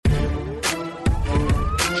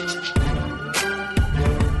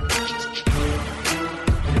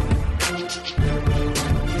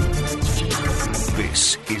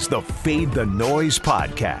the Fade the Noise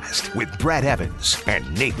podcast with Brad Evans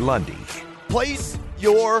and Nate Lundy. Place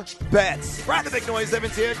your bets. Brad the Big Noise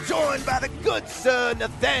Evans here, joined by the good sir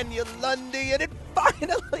Nathaniel Lundy, and it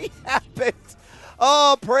finally happened.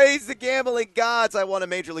 Oh, praise the gambling gods. I won a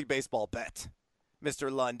Major League Baseball bet,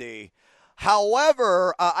 Mr. Lundy.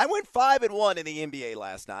 However, I went 5-1 in the NBA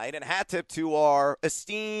last night, and hat tip to our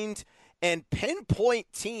esteemed and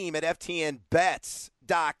pinpoint team at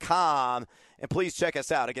FTNBets.com. And please check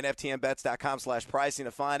us out. Again, FTNBets.com/pricing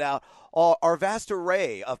to find out our vast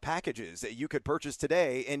array of packages that you could purchase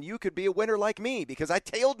today, and you could be a winner like me because I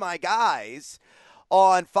tailed my guys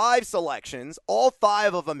on 5 selections. All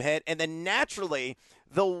 5 of them hit, and then naturally,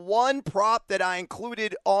 the one prop that I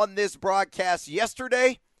included on this broadcast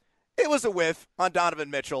yesterday, it was a whiff on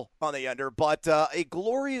Donovan Mitchell on the under, but a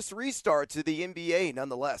glorious restart to the NBA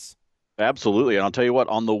nonetheless. Absolutely. And I'll tell you what,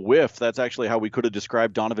 on the whiff, that's actually how we could have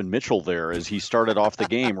described Donovan Mitchell there as he started off the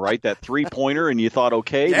game, right? That three-pointer, and you thought,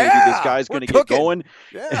 okay, maybe this guy's going to get going.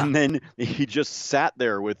 Yeah. And then he just sat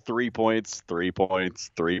there with 3 points, 3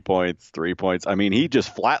 points, 3 points, 3 points. I mean, he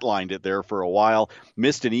just flatlined it there for a while,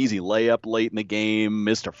 missed an easy layup late in the game,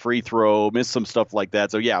 missed a free throw, missed some stuff like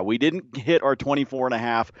that. So, yeah, we didn't hit our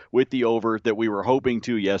 24.5 with the over that we were hoping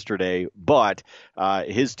to yesterday, but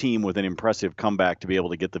his team with an impressive comeback to be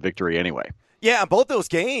able to get the victory anyway. Yeah, both those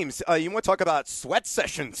games, you want to talk about sweat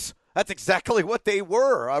sessions. That's exactly what they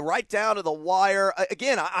were, right down to the wire.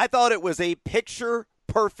 Again, I thought it was a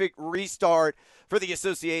picture-perfect restart for the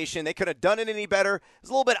association. They couldn't have done it any better. It was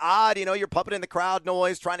a little bit odd, you're pumping in the crowd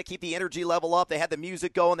noise, trying to keep the energy level up. They had the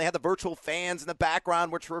music going. They had the virtual fans in the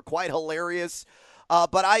background, which were quite hilarious.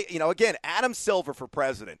 But again, Adam Silver for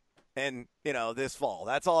president. And, this fall,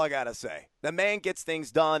 that's all I got to say. The man gets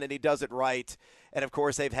things done, and he does it right. And, of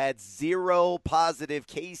course, they've had 0 positive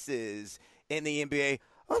cases in the NBA,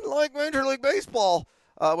 unlike Major League Baseball,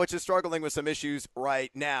 which is struggling with some issues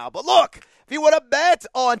right now. But, look, if you want to bet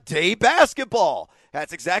on day basketball,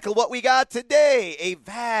 that's exactly what we got today, a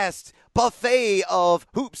vast buffet of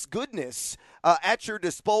hoops goodness at your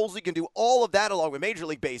disposal. You can do all of that along with Major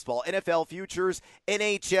League Baseball, NFL futures,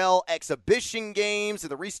 NHL exhibition games,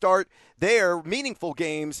 and the restart there, meaningful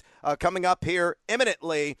games coming up here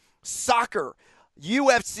imminently. Soccer,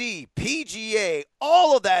 UFC, PGA,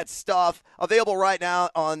 all of that stuff available right now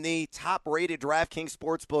on the top-rated DraftKings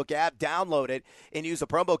Sportsbook app. Download it and use the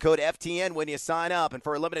promo code FTN when you sign up. And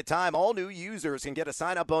for a limited time, all new users can get a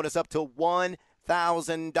sign-up bonus up to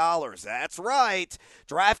 $1,000. That's right.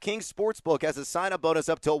 DraftKings Sportsbook has a sign-up bonus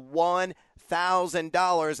up to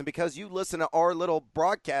 $1,000. And because you listen to our little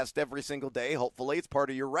broadcast every single day, hopefully it's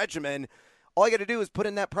part of your regimen, all you got to do is put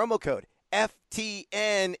in that promo code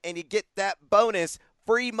FTN, and you get that bonus,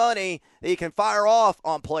 free money that you can fire off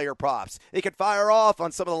on player props. You can fire off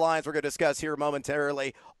on some of the lines we're going to discuss here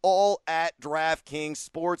momentarily, all at DraftKings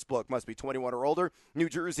Sportsbook. Must be 21 or older. New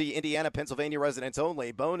Jersey, Indiana, Pennsylvania residents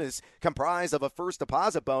only. Bonus comprised of a first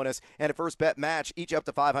deposit bonus and a first bet match, each up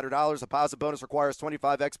to $500. Deposit bonus requires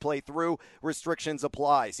 25x play through. Restrictions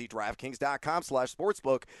apply. See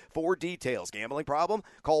DraftKings.com/sportsbook for details. Gambling problem?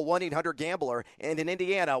 Call 1-800-GAMBLER, and in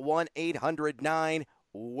Indiana,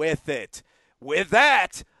 1-800-9-WITH-IT. With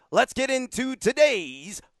that, let's get into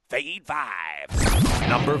today's Fade 5.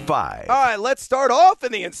 Number 5. All right, let's start off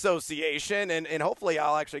in the association, and hopefully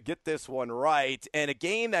I'll actually get this one right. And a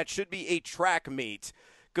game that should be a track meet,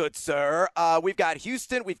 good sir. We've got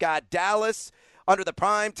Houston, we've got Dallas under the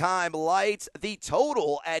primetime lights. The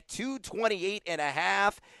total at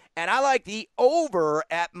 228.5. And I like the over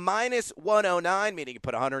at -109, meaning you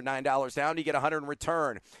put $109 down, you get $100 in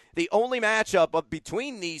return. The only matchup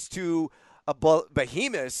between these two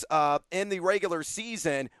behemoths in the regular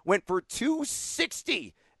season went for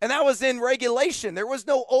 260, and that was in regulation. There was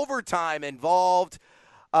no overtime involved.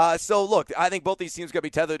 So, look, I think both these teams are going to be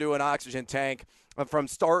tethered to an oxygen tank from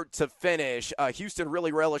start to finish. Houston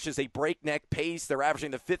really relishes a breakneck pace. They're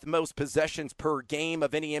averaging the 5th most possessions per game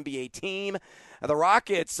of any NBA team. The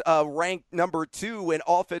Rockets ranked number 2 in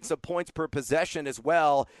offensive points per possession as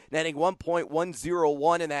well, netting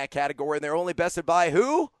 1.101 in that category, and they're only bested by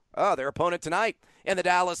who? Their opponent tonight, and the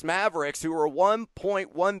Dallas Mavericks, who are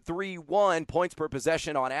 1.131 points per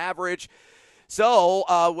possession on average. So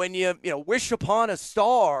when you wish upon a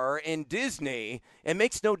star in Disney, it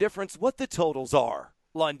makes no difference what the totals are,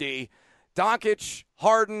 Lundy. Doncic,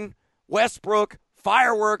 Harden, Westbrook,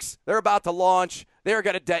 fireworks, they're about to launch. They're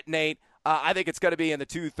going to detonate. I think it's going to be in the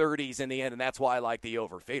 230s in the end, and that's why I like the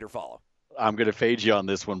over. Fade or follow? I'm going to fade you on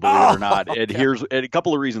this one, believe it or not. And here's a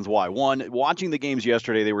couple of reasons why. One, watching the games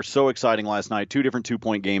yesterday, they were so exciting last night. 2 different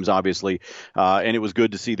 2-point games, obviously. And it was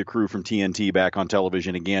good to see the crew from TNT back on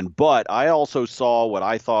television again. But I also saw what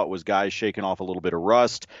I thought was guys shaking off a little bit of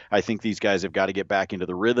rust. I think these guys have got to get back into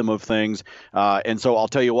the rhythm of things. And so I'll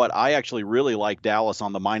tell you what, I actually really like Dallas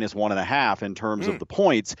on the -1.5 in terms of the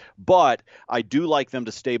points. But I do like them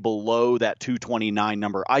to stay below that 229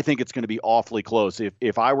 number. I think it's going to be awfully close.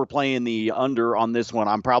 If I were playing the under on this one,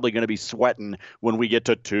 I'm probably going to be sweating when we get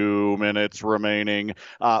to 2 minutes remaining.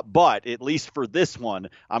 But at least for this one,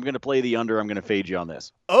 I'm going to play the under. I'm going to fade you on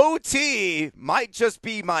this. OT might just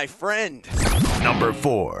be my friend. Number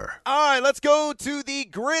 4. All right, let's go to the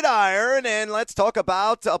gridiron and let's talk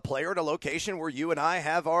about a player in a location where you and I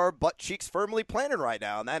have our butt cheeks firmly planted right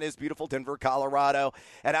now, and that is beautiful Denver, Colorado.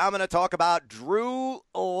 And I'm going to talk about Drew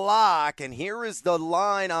Lock, and here is the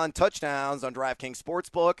line on touchdowns on DraftKings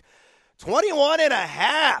Sportsbook.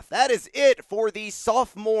 21.5. That is it for the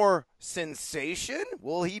sophomore sensation.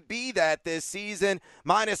 Will he be that this season?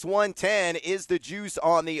 -110 is the juice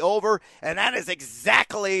on the over, and that is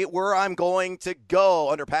exactly where I'm going to go.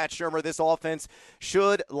 Under Pat Shurmur, this offense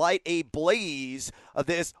should light a blaze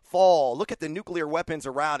this fall. Look at the nuclear weapons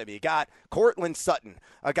around him. You got Courtland Sutton,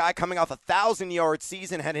 a guy coming off a 1,000-yard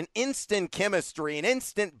season, had an instant chemistry, an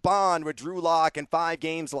instant bond with Drew Lock in 5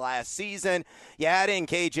 games last season. You add in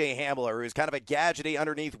KJ Hamler, who's kind of a gadgety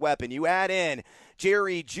underneath weapon. You add in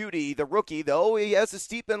Jerry Jeudy, the rookie, though he has a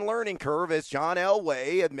steepened learning curve, as John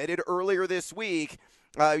Elway admitted earlier this week.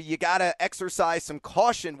 You got to exercise some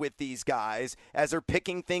caution with these guys as they're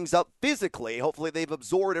picking things up physically. Hopefully they've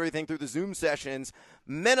absorbed everything through the Zoom sessions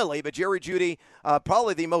mentally. But Jerry Jeudy,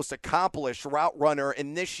 probably the most accomplished route runner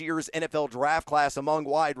in this year's NFL draft class among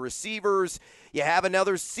wide receivers. You have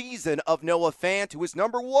another season of Noah Fant, who is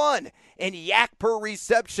number 1 in yak per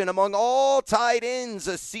reception among all tight ends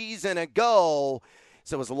a season ago.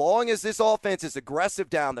 So as long as this offense is aggressive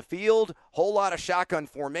down the field, whole lot of shotgun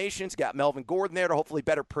formations, got Melvin Gordon there to hopefully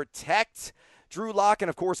better protect Drew Lock, and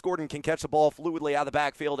of course Gordon can catch the ball fluidly out of the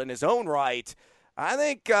backfield in his own right. I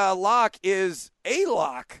think Lock is a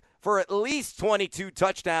lock for at least 22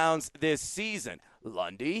 touchdowns this season.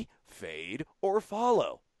 Lundy, fade, or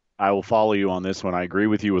follow? I will follow you on this one. I agree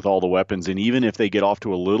with you with all the weapons. And even if they get off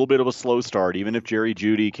to a little bit of a slow start, even if Jerry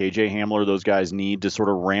Jeudy, KJ Hamler, those guys need to sort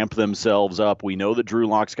of ramp themselves up. We know that Drew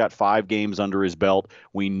Lock's got 5 games under his belt.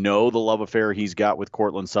 We know the love affair he's got with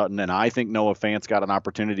Courtland Sutton. And I think Noah Fant's got an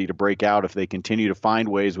opportunity to break out if they continue to find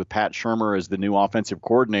ways with Pat Shurmur as the new offensive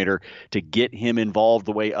coordinator to get him involved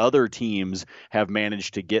the way other teams have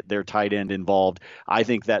managed to get their tight end involved. I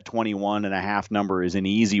think that 21.5 number is an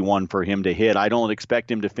easy one for him to hit. I don't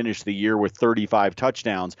expect him to finish the year with 35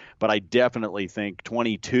 touchdowns, but I definitely think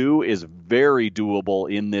 22 is very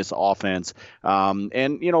doable in this offense.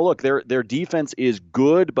 And, you know, look, their defense is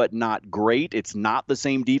good, but not great. It's not the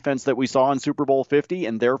same defense that we saw in Super Bowl 50,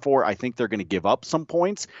 and therefore I think they're going to give up some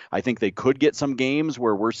points. I think they could get some games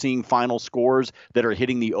where we're seeing final scores that are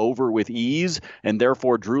hitting the over with ease, and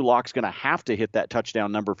therefore Drew Lock's going to have to hit that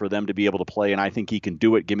touchdown number for them to be able to play, and I think he can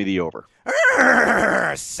do it. Give me the over.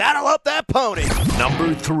 Saddle up that pony.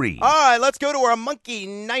 Number 3. All right, let's go to our monkey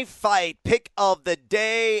knife fight pick of the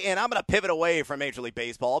day, and I'm going to pivot away from Major League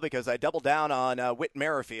Baseball because I doubled down on Whit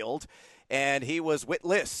Merrifield, and he was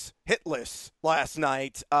hitless last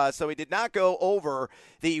night, so he did not go over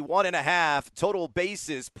the 1.5 total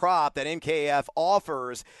bases prop that MKF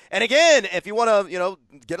offers. And again, if you want to,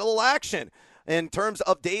 get a little action in terms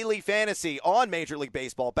of daily fantasy on Major League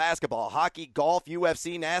Baseball, basketball, hockey, golf,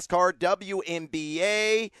 UFC, NASCAR,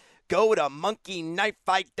 WNBA, go to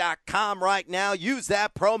monkeyknifefight.com right now. Use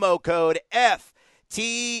that promo code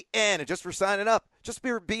FTN. And just for signing up, just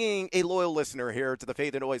for being a loyal listener here to the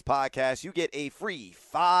Fade the Noise podcast, you get a free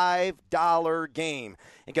 $5 game.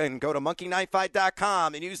 Again, go to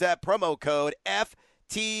monkeyknifefight.com and use that promo code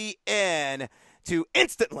FTN to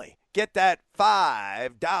instantly get that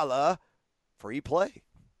 $5 free play.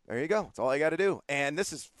 There you go. That's all I got to do. And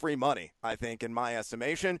this is free money, I think, in my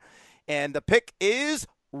estimation. And the pick is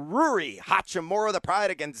Ruri Hachimura, the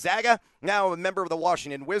pride of Gonzaga, now a member of the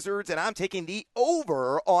Washington Wizards, and I'm taking the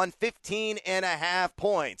over on 15.5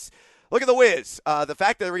 points. Look at the Wiz. The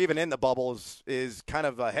fact that they're even in the bubble is kind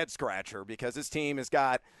of a head-scratcher because this team has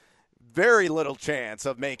got very little chance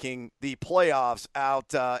of making the playoffs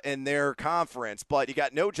out in their conference. But you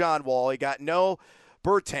got no John Wall, you got no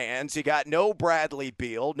Bertans, you got no Bradley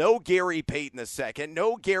Beal, no Gary Payton II,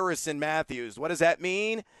 no Garrison Matthews. What does that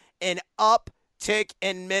mean? An uptick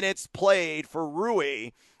in minutes played for Rui,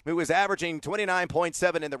 who was averaging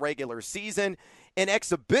 29.7 in the regular season. In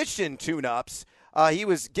exhibition tune-ups, he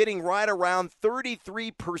was getting right around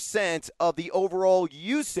 33% of the overall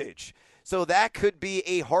usage. So that could be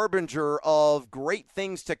a harbinger of great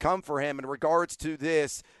things to come for him in regards to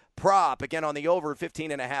this prop. Again, on the over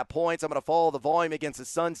 15.5 points, I'm going to follow the volume against the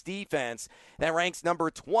Suns defense. That ranks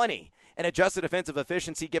number 20 in adjusted defensive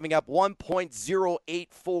efficiency, giving up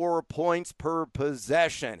 1.084 points per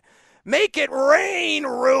possession. Make it rain,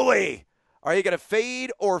 Rui! Are you going to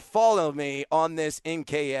fade or follow me on this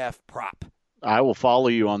NKF prop? I will follow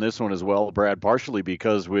you on this one as well, Brad, partially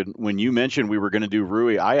because when you mentioned we were going to do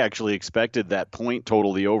Rui, I actually expected that point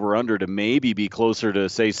total, the over-under, to maybe be closer to,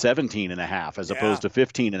 say, 17.5 as opposed to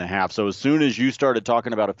 15.5. So as soon as you started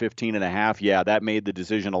talking about a 15.5, that made the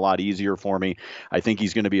decision a lot easier for me. I think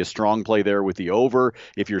he's going to be a strong play there with the over.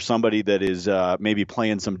 If you're somebody that is maybe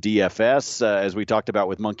playing some DFS, as we talked about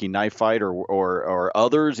with Monkey Knife Fight or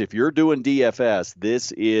others, if you're doing DFS,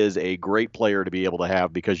 this is a great player to be able to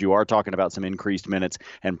have because you are talking about some increased minutes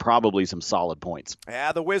and probably some solid points.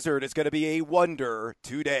 Yeah, the Wizard is going to be a wonder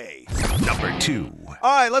today. Number 2. All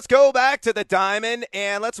right, let's go back to the Diamond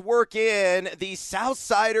and let's work in the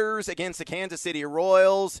Southsiders against the Kansas City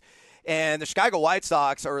Royals. And the Chicago White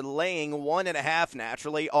Sox are laying 1.5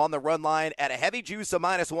 naturally on the run line at a heavy juice of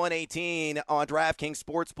minus 118 on DraftKings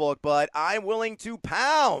Sportsbook. But I'm willing to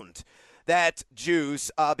pound that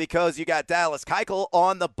juice because you got Dallas Keuchel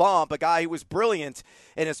on the bump, a guy who was brilliant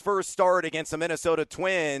in his first start against the Minnesota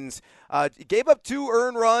Twins. Gave up 2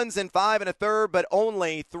 earned runs in 5 1/3, but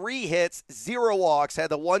only 3 hits, 0 walks,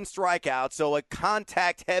 had the 1 strikeout. So a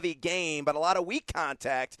contact-heavy game, but a lot of weak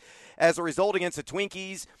contact as a result against the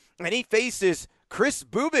Twinkies. And he faces Kris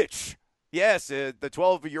Bubic. Yes, the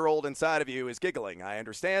 12-year-old inside of you is giggling. I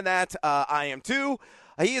understand that. I am too.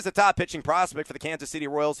 He is a top pitching prospect for the Kansas City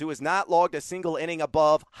Royals who has not logged a single inning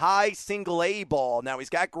above high single-A ball. Now,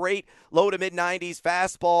 he's got great low to mid-90s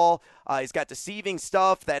fastball. He's got deceiving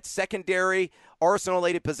stuff. That secondary arsenal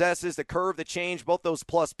that he possesses, the curve, the change, both those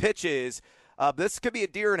plus pitches. This could be a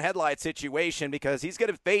deer in headlight situation because he's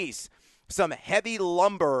going to face some heavy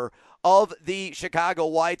lumber of the Chicago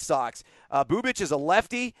White Sox. Bubic is a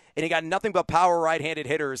lefty, and he got nothing but power right-handed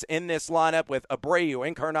hitters in this lineup with Abreu,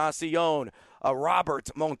 Encarnacion, Robert,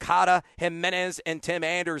 Moncada, Jimenez, and Tim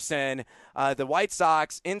Anderson. The White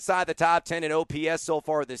Sox inside the top 10 in OPS so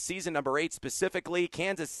far this season, number 8 specifically.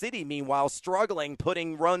 Kansas City, meanwhile, struggling,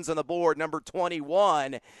 putting runs on the board, number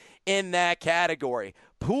 21 in that category.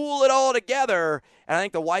 Pool it all together, and I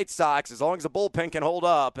think the White Sox, as long as the bullpen can hold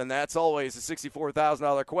up, and that's always a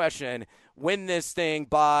 $64,000 question, win this thing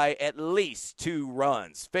by at least 2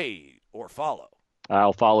 runs. Fade or follow?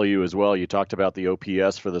 I'll follow you as well. You talked about the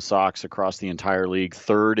OPS for the Sox across the entire league,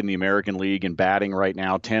 3rd in the American League in batting right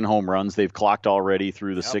now, 10 home runs they've clocked already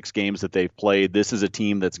through the 6 games that they've played. This is a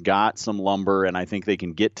team that's got some lumber, and I think they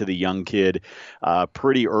can get to the young kid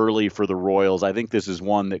pretty early for the Royals. I think this is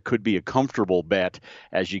one that could be a comfortable bet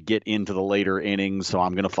as you get into the later innings, so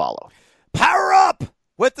I'm going to follow. Power up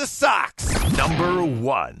with the Sox. Number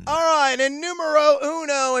 1. All right, and numero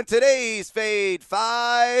uno in today's Fade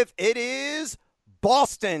 5, it is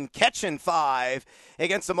Boston catching 5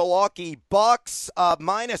 against the Milwaukee Bucks,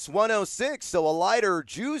 minus 106, so a lighter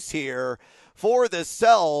juice here for the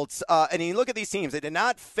Celts. And you look at these teams, they did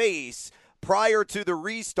not face prior to the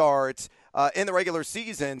restart in the regular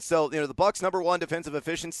season. So, the Bucks number 1 defensive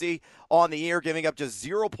efficiency on the year, giving up just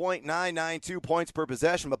 0.992 points per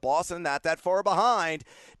possession, but Boston not that far behind.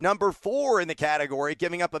 Number 4 in the category,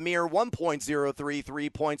 giving up a mere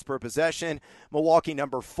 1.033 points per possession. Milwaukee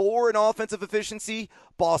number 4 in offensive efficiency.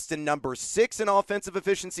 Boston number 6 in offensive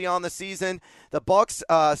efficiency on the season. The Bucks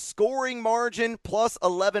scoring margin plus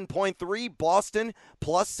 11.3, Boston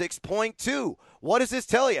plus 6.2. What does this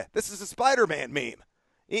tell you? This is a Spider-Man meme.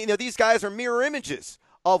 These guys are mirror images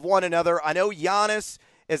of one another. I know Giannis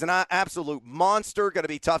is an absolute monster, going to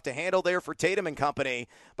be tough to handle there for Tatum and company,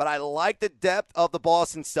 but I like the depth of the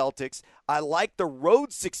Boston Celtics. I like the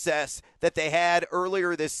road success that they had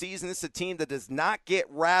earlier this season. This is a team that does not get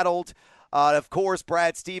rattled. Of course,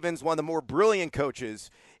 Brad Stevens, one of the more brilliant coaches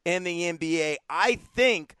in the NBA. I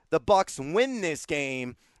think the Bucks win this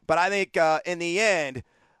game, but I think in the end,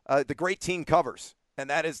 the great team covers. And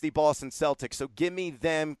that is the Boston Celtics. So give me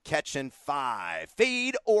them catching 5.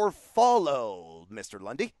 Fade or follow, Mr.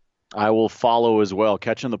 Lundy? I will follow as well.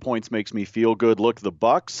 Catching the points makes me feel good. Look, the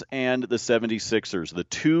Bucks and the 76ers, the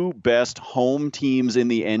two best home teams in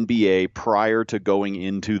the NBA prior to going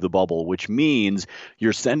into the bubble, which means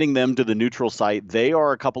you're sending them to the neutral site. They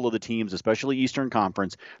are a couple of the teams, especially Eastern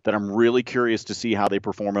Conference, that I'm really curious to see how they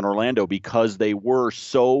perform in Orlando because they were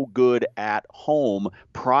so good at home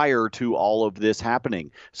prior to all of this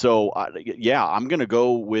happening. So, yeah, I'm going to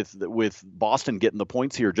go with Boston getting the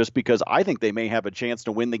points here just because I think they may have a chance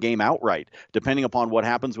to win the game outright, depending upon what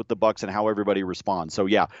happens with the Bucks and how everybody responds. So,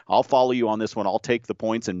 yeah, I'll follow you on this one. I'll take the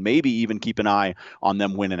points and maybe even keep an eye on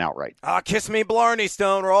them winning outright. Kiss me, Blarney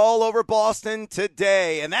Stone. We're all over Boston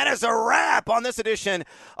today. And that is a wrap on this edition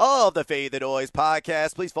of the Fade the Noise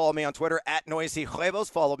podcast. Please follow me on Twitter at Noisy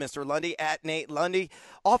Huevos. Follow Mr. Lundy at Nate Lundy.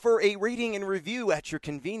 Offer a rating and review at your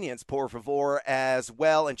convenience, por favor, as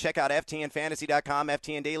well. And check out FTNFantasy.com,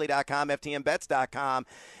 FTNDaily.com, FTNBets.com.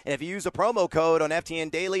 And if you use a promo code on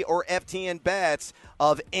FTN Daily or FTN Bets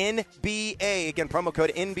of NBA, again, promo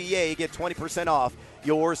code NBA, get 20% off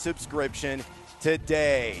your subscription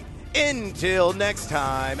today. Until next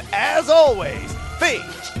time, as always, fade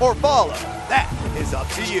or follow. That is up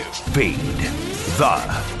to you. Fade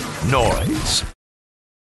the Noise.